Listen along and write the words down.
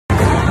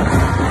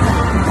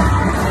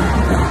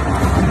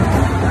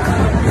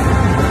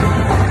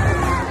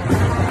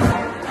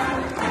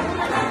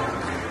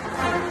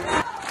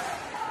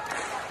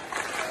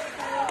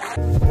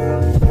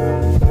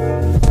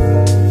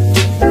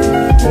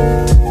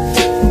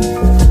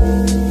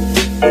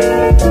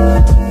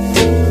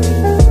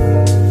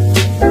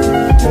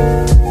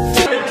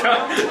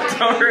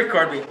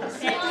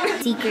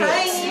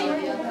secrets.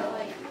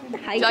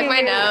 Hi, do you like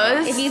my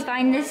nose? If you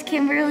find this,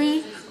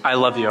 Kimberly. I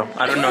love you.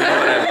 I don't know you,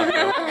 but I love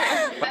you.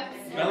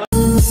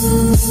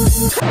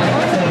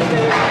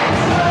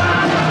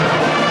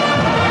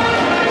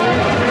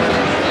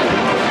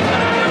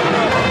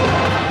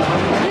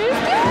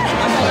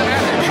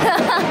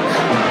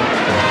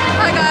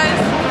 Hi guys.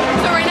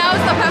 So right now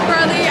it's the pep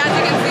rally, as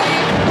you can see,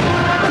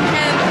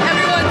 and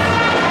everyone's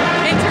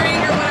entering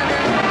or whatever.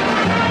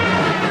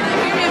 You can't really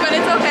hear me, but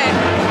it's okay.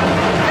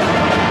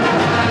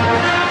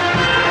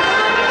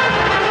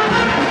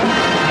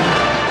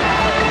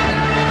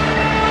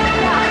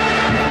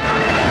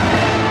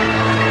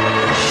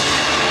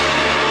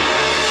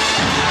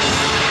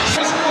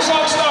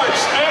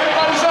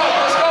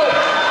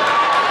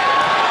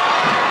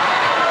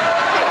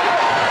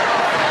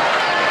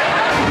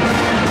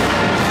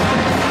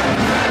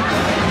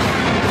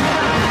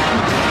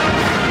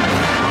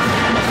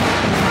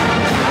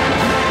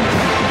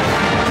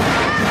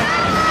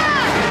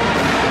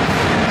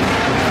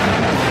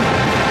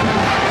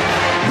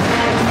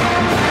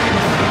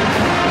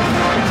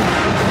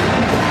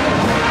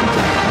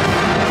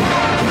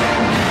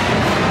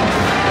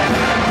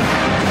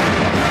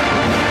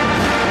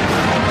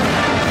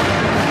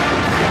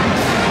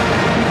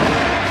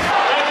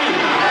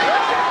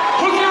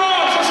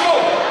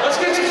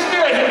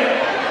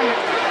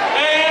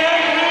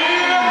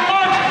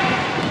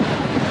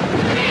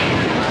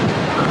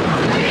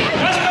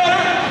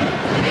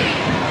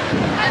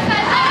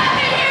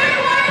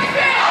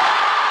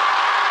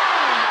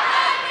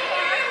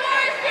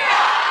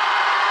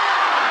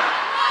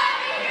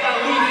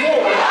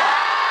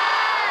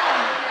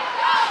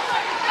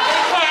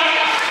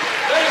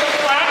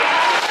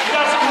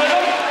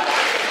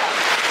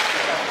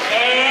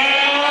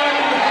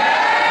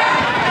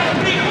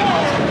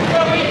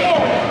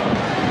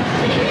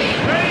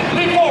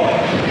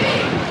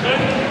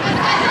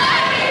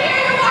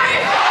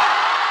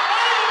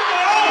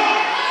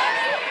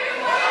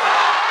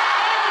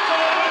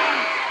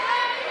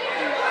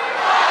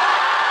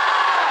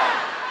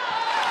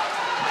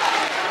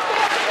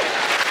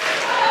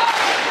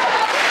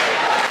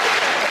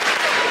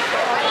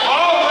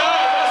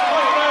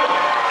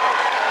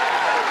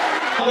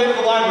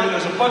 The library,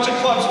 there's a bunch of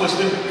clubs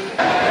listed.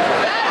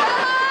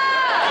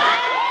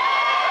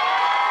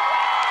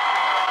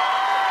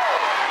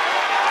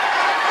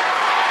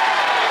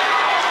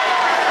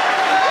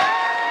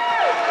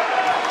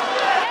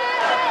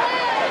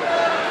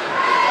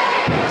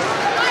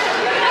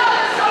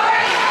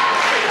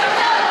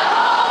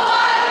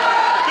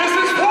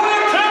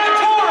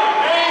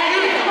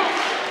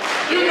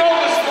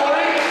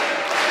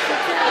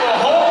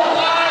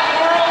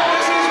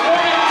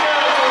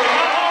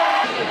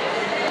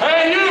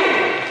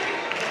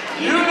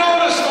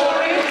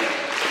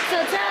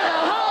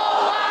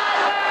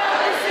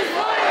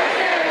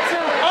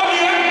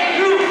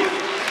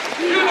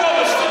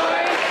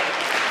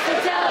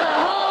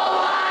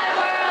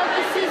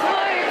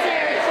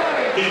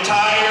 The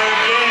entire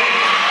game.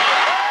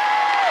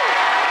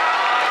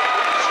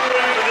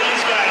 Cheering for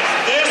these guys.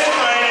 This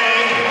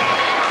Friday,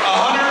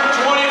 125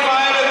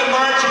 in the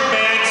marching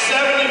band,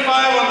 75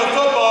 on the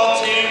football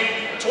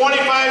team,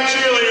 25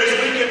 cheerleaders.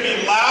 We can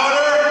be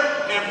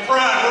louder and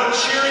proud. We're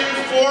cheering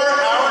for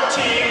our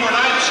team. We're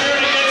not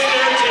cheering against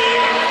their team.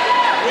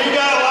 We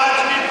got a lot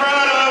to be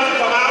proud of.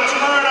 Come out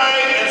tomorrow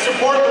night and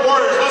support the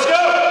Warriors. Let's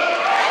go!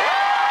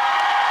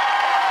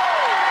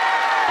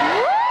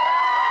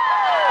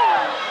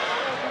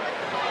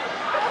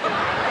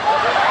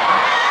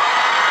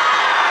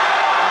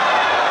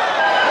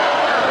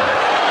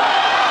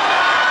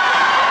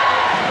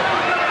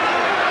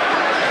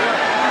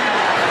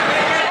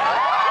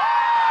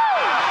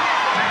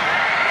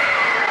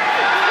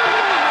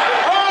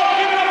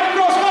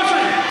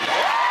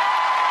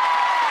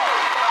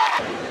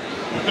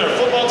 Their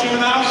football team in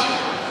the house?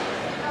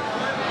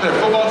 Their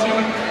football team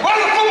in... Where's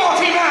the football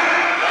team at?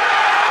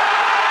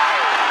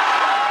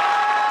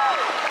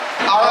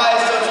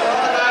 Alright, so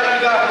tomorrow night we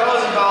got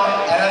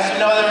Roosevelt, and as you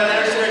know, they're an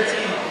inner city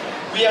team.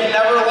 We have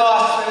never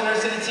lost to an inner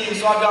city team,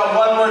 so I've got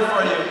one word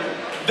for you.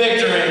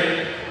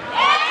 Victory.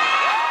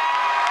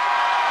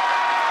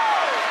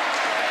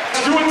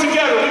 Let's do it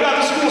together. We got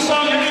the school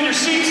song. You're in your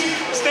seats,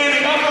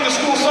 standing up for the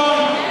school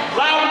song,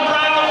 loud and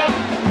proud.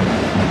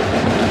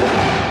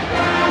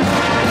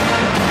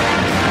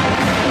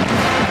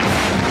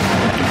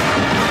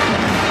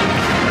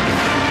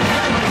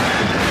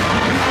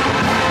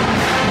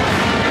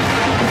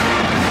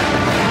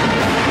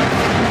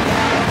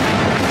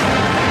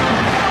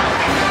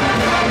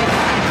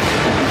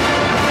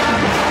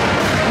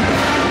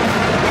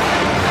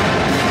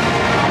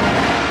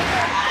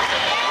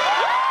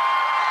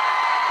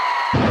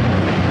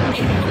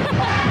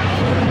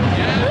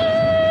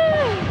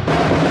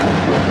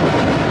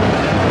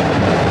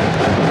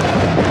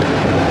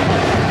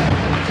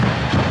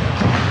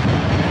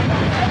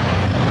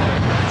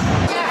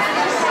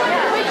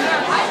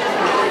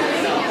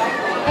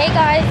 Hey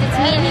guys, it's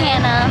me and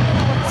Hannah.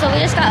 So we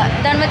just got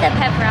done with the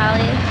pep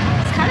rally.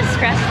 it's kind of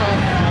stressful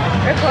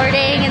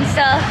recording and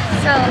stuff.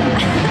 So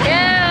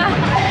yeah.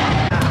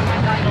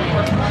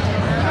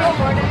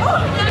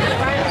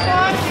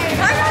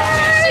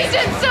 She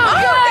did so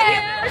good.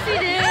 She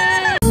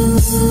did.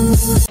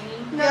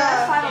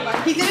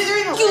 He did it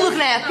during the. You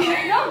looking at me?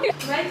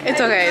 It's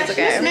okay. It's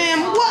okay. Yes,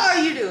 ma'am. What are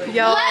you doing?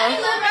 Y'all. Do you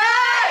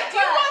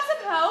want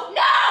some help?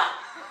 No.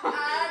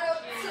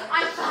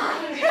 I'm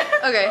fine.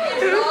 Okay.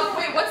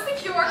 Wait, what's the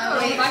QR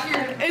code? Back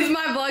here. It's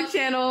my vlog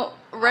channel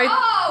right.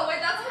 Oh, wait,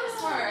 that's from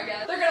Smart, I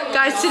guess. They're gonna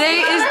Guys, today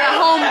is the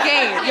home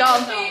game,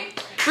 y'all.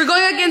 We're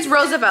going against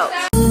Roosevelt.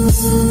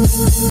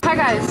 Hi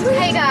guys.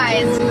 Hey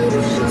guys.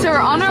 So we're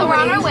on our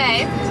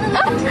way.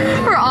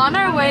 We're on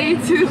our way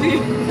to the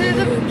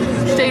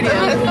stadium.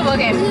 Football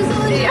game.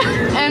 Yeah.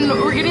 And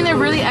we're getting there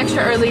really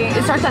extra early.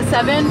 It starts at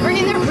 7. We're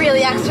getting there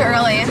really extra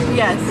early.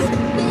 Yes.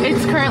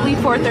 It's currently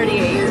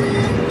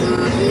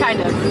 4:38.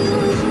 Kind of.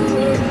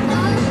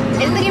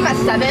 Isn't the game at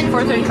 7?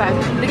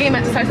 4:35. The game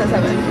starts at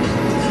 7.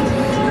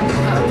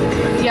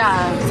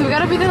 Yeah. So we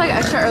gotta be there like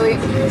extra early.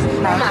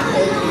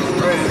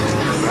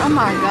 Oh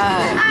my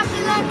god.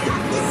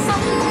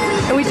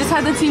 And we just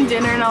had the team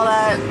dinner and all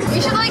that.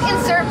 We should like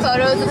insert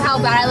photos of how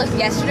bad I looked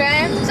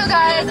yesterday. So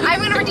guys, I'm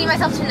gonna redeem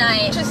myself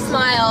tonight. Just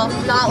smile,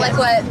 not like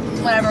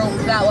whatever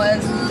that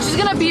was. She's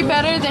gonna be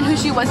better than who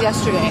she was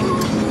yesterday.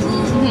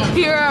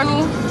 Here are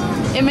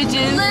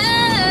images.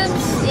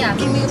 Lips. Yeah.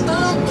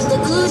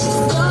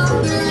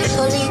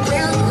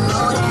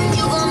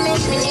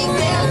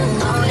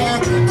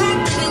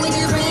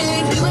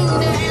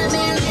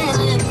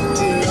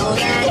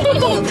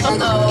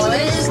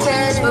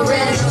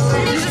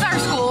 This is our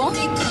school.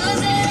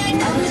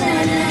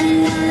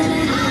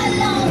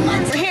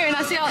 We're here and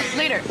I'll see y'all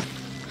later.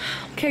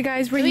 Okay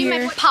guys, we're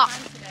here. Pop.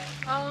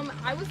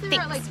 I was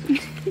there at like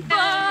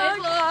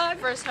vlog.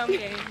 First home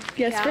game.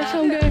 Yes, first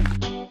home game.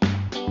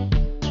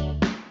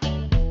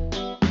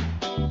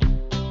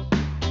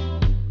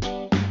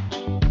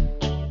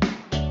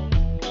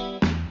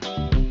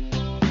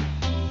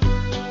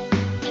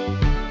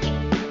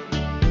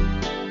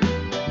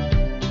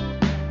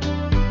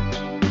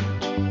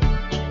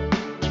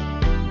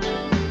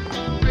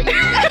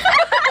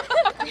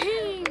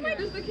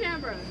 Where's the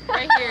camera?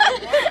 Right here.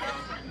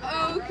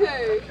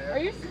 Okay. Are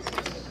you?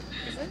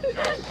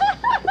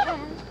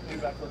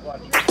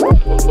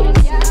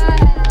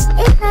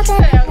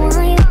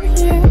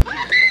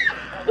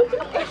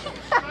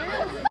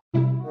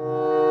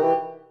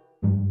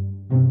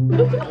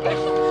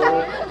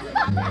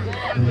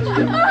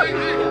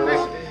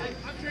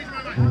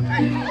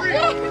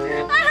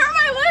 I hurt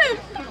my lip.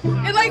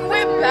 It like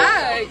went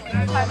back.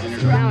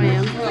 Now I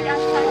am.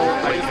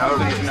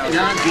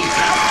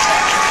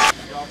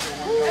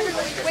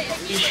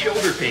 Is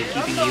shoulder pain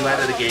keeping you out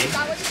of the game?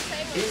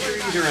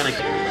 Injuries are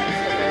unexpected.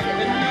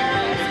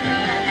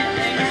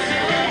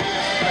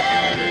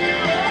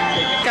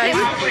 Guys,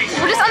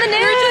 we're just on the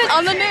news. We're just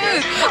on the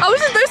news. I was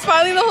just there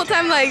smiling the whole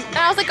time, like. And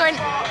I was like going,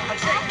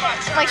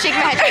 like shaking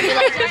my head.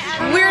 Like,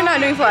 We're not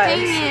doing flags.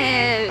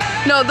 dang it.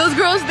 No, those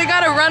girls, they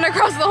gotta run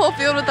across the whole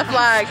field with the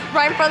flag.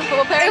 Right in front of the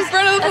football players. In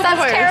front of the football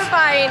That's players.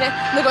 terrifying.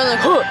 They're going like,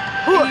 huh.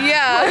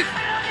 Yeah.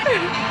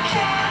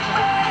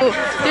 Oh,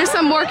 there's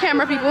some more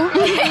camera people.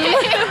 Bro,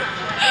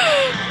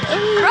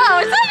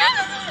 it's like,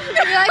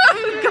 you're like,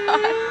 Oh god.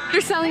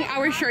 They're selling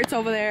our shirts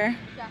over there.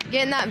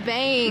 getting that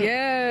bang.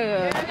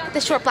 Yeah. The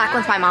short black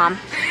one's my mom.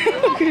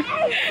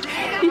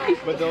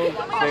 But they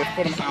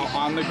put them out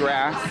on the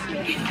grass.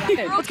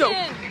 Okay, let's go.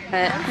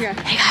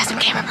 Hey guys, I'm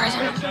camera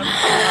person.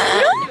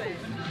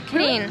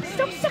 Kidding.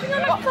 Stop stepping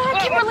on my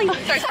flag, Kimberly.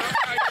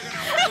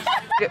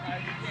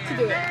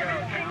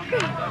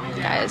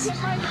 Guys,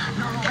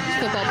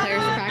 football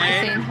players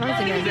practicing. How's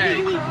it going?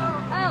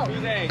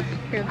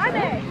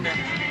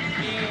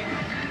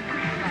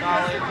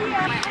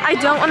 I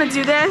don't want to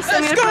do this.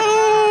 I'm gonna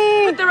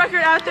put the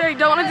record out there. I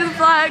don't want to do the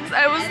flags.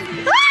 I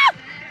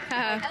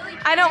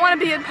don't want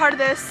to be a part of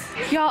this.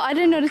 Y'all, I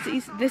didn't notice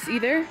this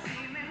either.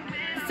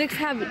 The sticks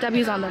have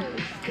W's on them.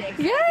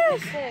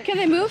 Yes. Can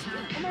they move?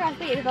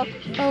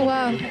 Oh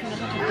wow.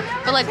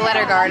 But like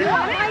letter guard.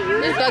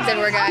 There's bugs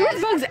everywhere, guys.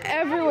 There's bugs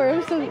everywhere.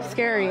 It's so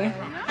scary.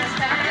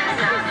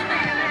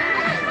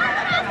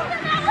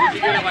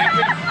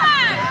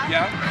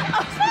 Yeah?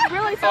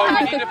 Really Oh, we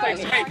need a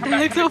picture. Hey, come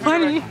back. It's so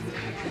funny.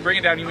 Bring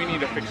it down. We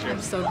need a picture.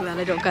 I'm so glad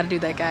I don't gotta do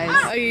that, guys.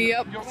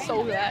 Yep.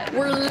 So glad.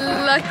 We're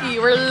lucky.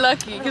 We're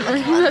lucky because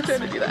we're not trying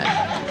to do that.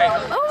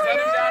 Set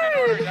it down in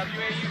order.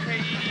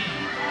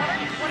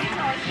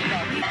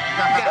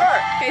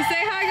 Okay,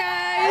 say hi,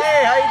 guys.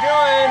 Hey, how you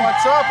doing?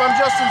 What's up? I'm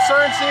Justin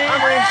Cerncy.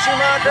 I'm Rain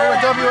Schumacher. We're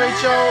with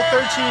WHO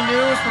 13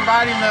 News,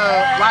 providing the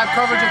live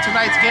coverage of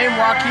tonight's game,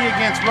 Waukee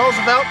against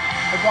Roosevelt.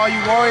 Hope all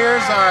you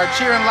Warriors are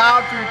cheering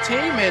loud for your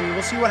team, and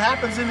we'll see what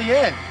happens in the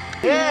end.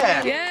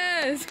 Yeah.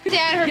 Yes.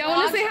 Dad, Y'all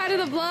want to say hi to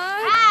the vlog?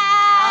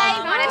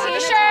 Hi! Want a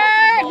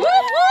t-shirt?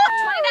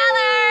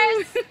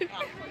 $20!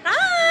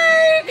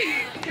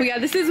 Hi! Yeah,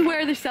 this is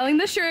where they're selling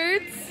the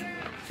shirts,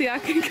 so y'all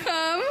can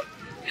come.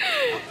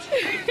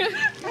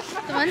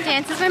 Someone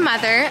dances my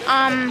mother.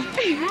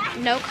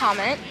 No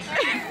comment.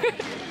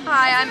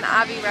 Hi, I'm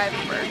Abby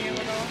Redenberg.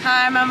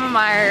 Hi, I'm Emma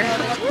Meyer.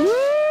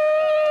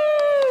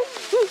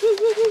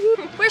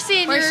 We're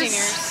seniors. We're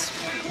seniors.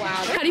 Wow.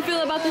 How do you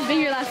feel about this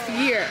being your last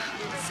year?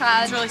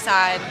 Sad. It's really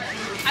sad.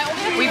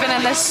 We've been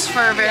in this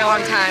for a very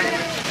long time.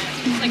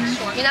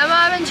 You know,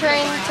 I've been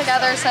training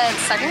together since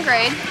 2nd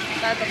grade.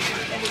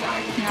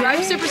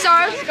 Drive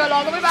Superstars, go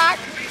all the way back.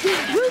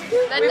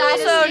 We've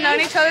also known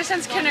each other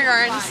since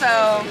kindergarten,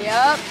 so.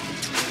 Yep.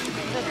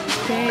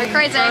 We're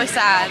crazy. It's really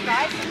sad.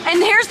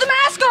 And here's the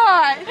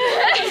mascot!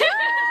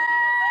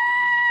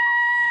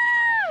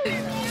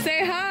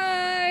 Say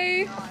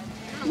hi!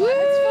 Woo!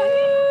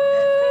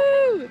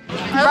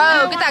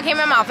 Bro, get that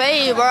camera in my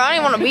face, bro. I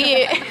don't even want to be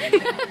it.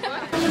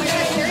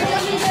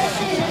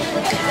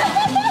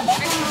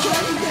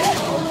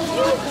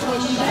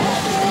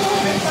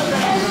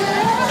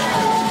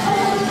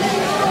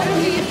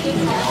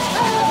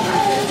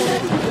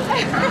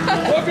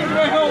 Welcome to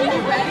my home.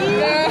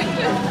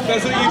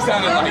 That's what you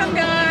sounded like. Welcome,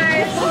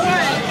 guys. Welcome,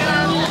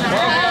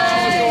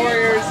 the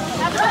Warriors.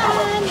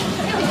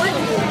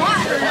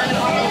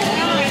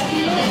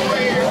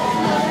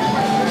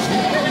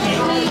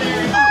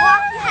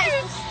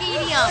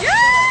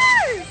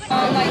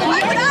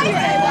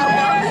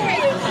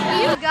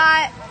 You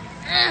got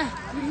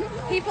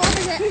people in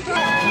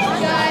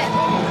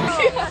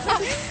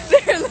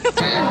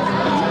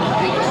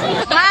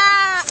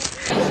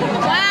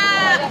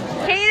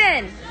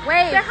Kaden,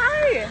 wait. Say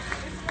hi.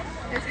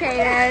 There's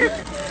Kaden.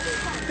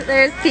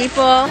 There's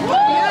people.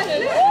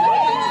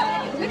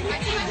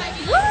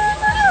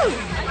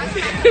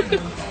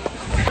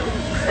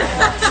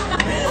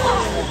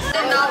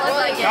 Did not look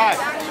like it.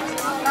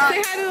 Say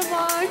hi to the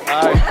vlog.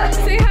 Hi.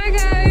 Say hi,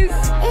 guys.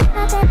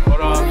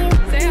 Hold on.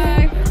 Say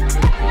hi.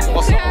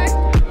 What's Say up? hi.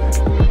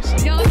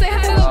 Y'all say hi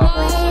to the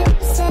vlog.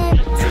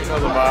 Know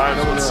the vibes.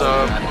 What's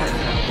up?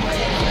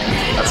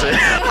 That's it.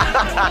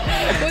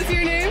 What's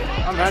your name?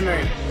 I'm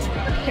Henry.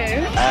 Okay.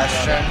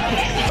 Ashton.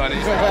 Funny.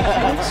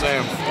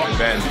 Sam.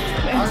 Ben.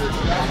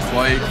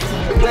 Blake.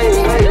 Guys,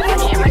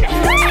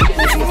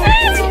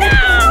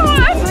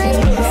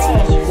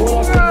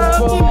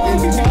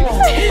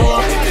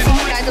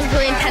 it was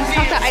really intense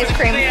chocolate ice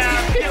cream.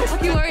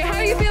 Okay, Lori, how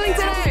are you feeling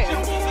today?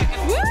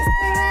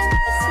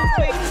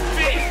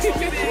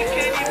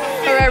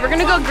 Alright, we're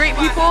gonna go greet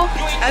people,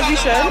 as we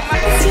should.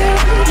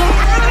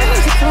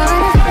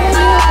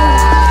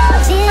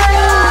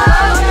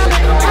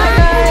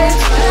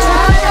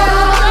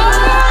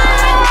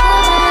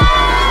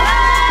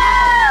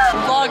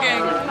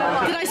 Vlogging.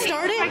 Did I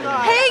start it?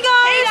 Hey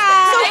guys!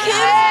 So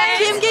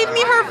Kim gave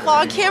me her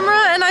vlog camera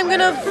and I'm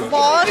gonna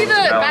vlog.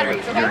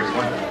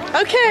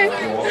 Okay.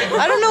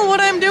 I don't know what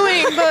I'm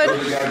doing, but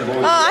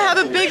I have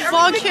a big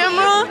vlog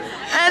camera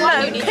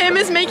and Kim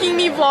is making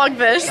me vlog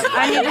this.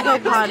 I need to go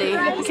potty.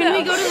 Can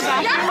we go to the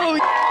bathroom?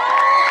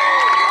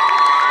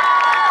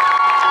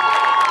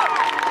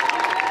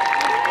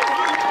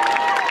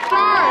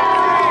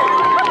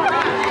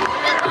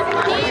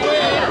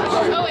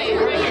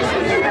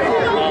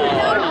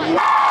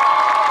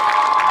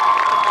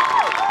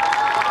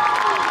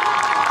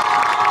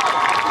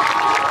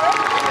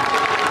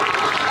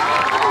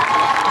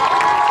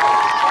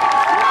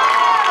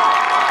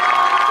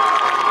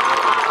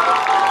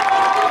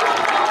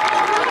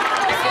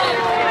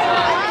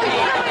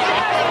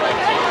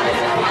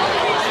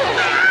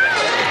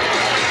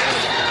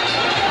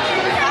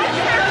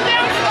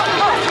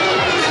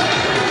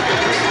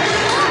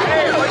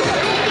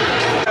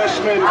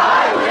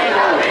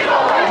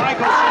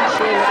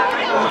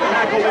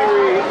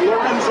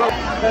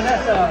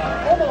 Vanessa,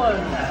 Oberlin,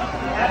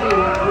 Abby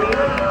Reed,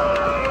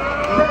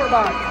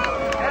 Riverbach,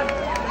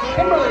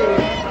 Kimberly,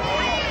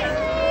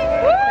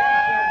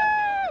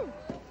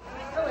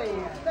 Ellie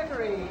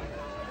Thackeray,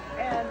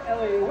 and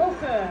Ellie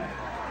Wilson.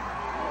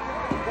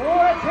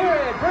 Let's hear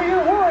it for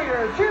your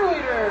Warrior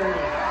cheerleaders.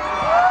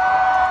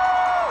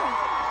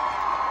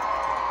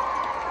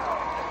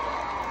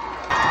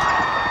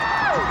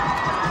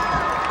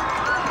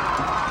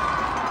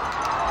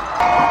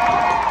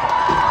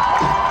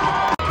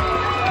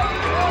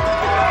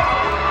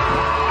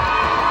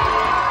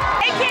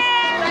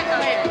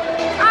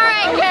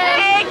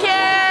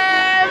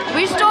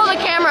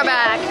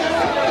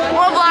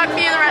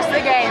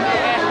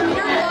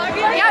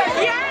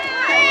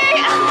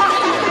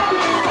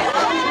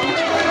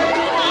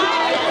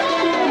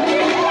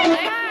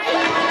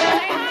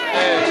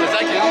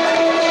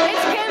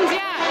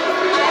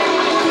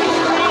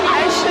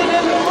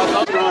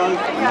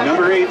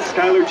 Number 8,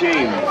 Skylar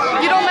James.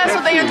 You don't mess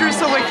with Andrew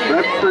Sawicki.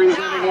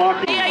 Representing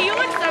Walking. Yeah, you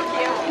look so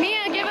cute.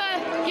 Mia, give a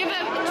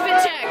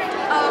fit check.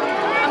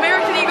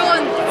 American Eagle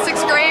in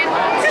 6th grade. I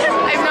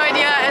have no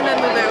idea, and then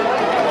the Lou.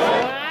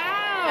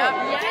 Wow.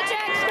 Yep. Fit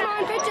checks, come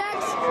on, fit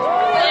checks.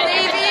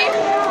 Navy.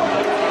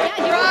 Yeah,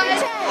 give a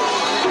fit check.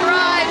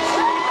 Garage.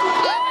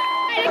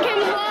 Hi to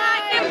Kim's vlog.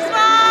 Kim's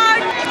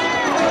vlog.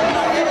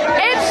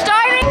 It's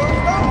starting.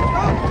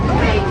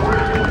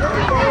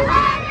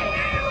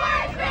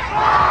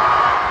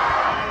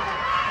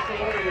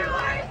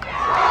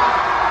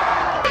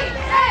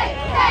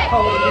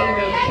 call the game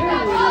of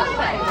cheerleaders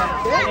second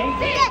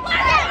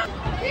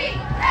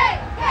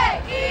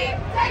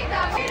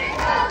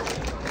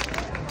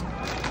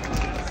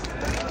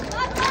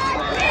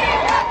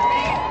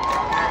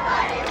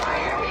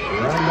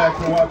Running back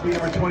for Milwaukee,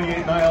 number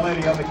 28, Niall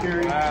Eddy on the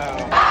carry.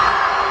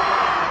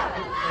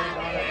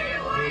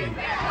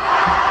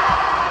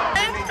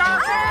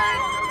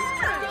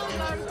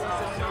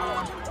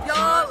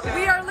 Y'all,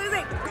 we are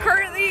losing.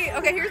 Currently,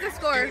 okay, here's the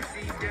score.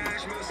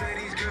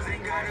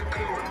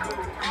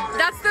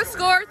 That's the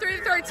score,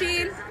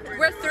 3-13.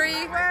 We're 3.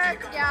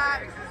 Yeah.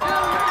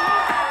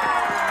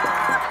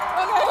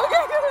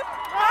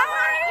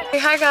 Hey,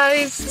 hi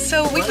guys.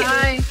 So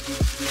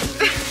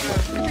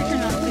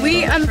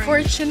we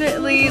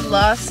unfortunately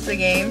lost the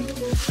game.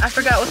 I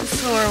forgot what the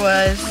score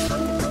was,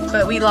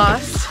 but we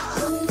lost.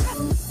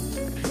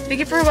 Thank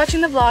you for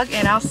watching the vlog,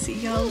 and I'll see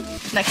y'all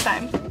next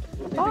time.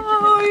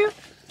 Bye.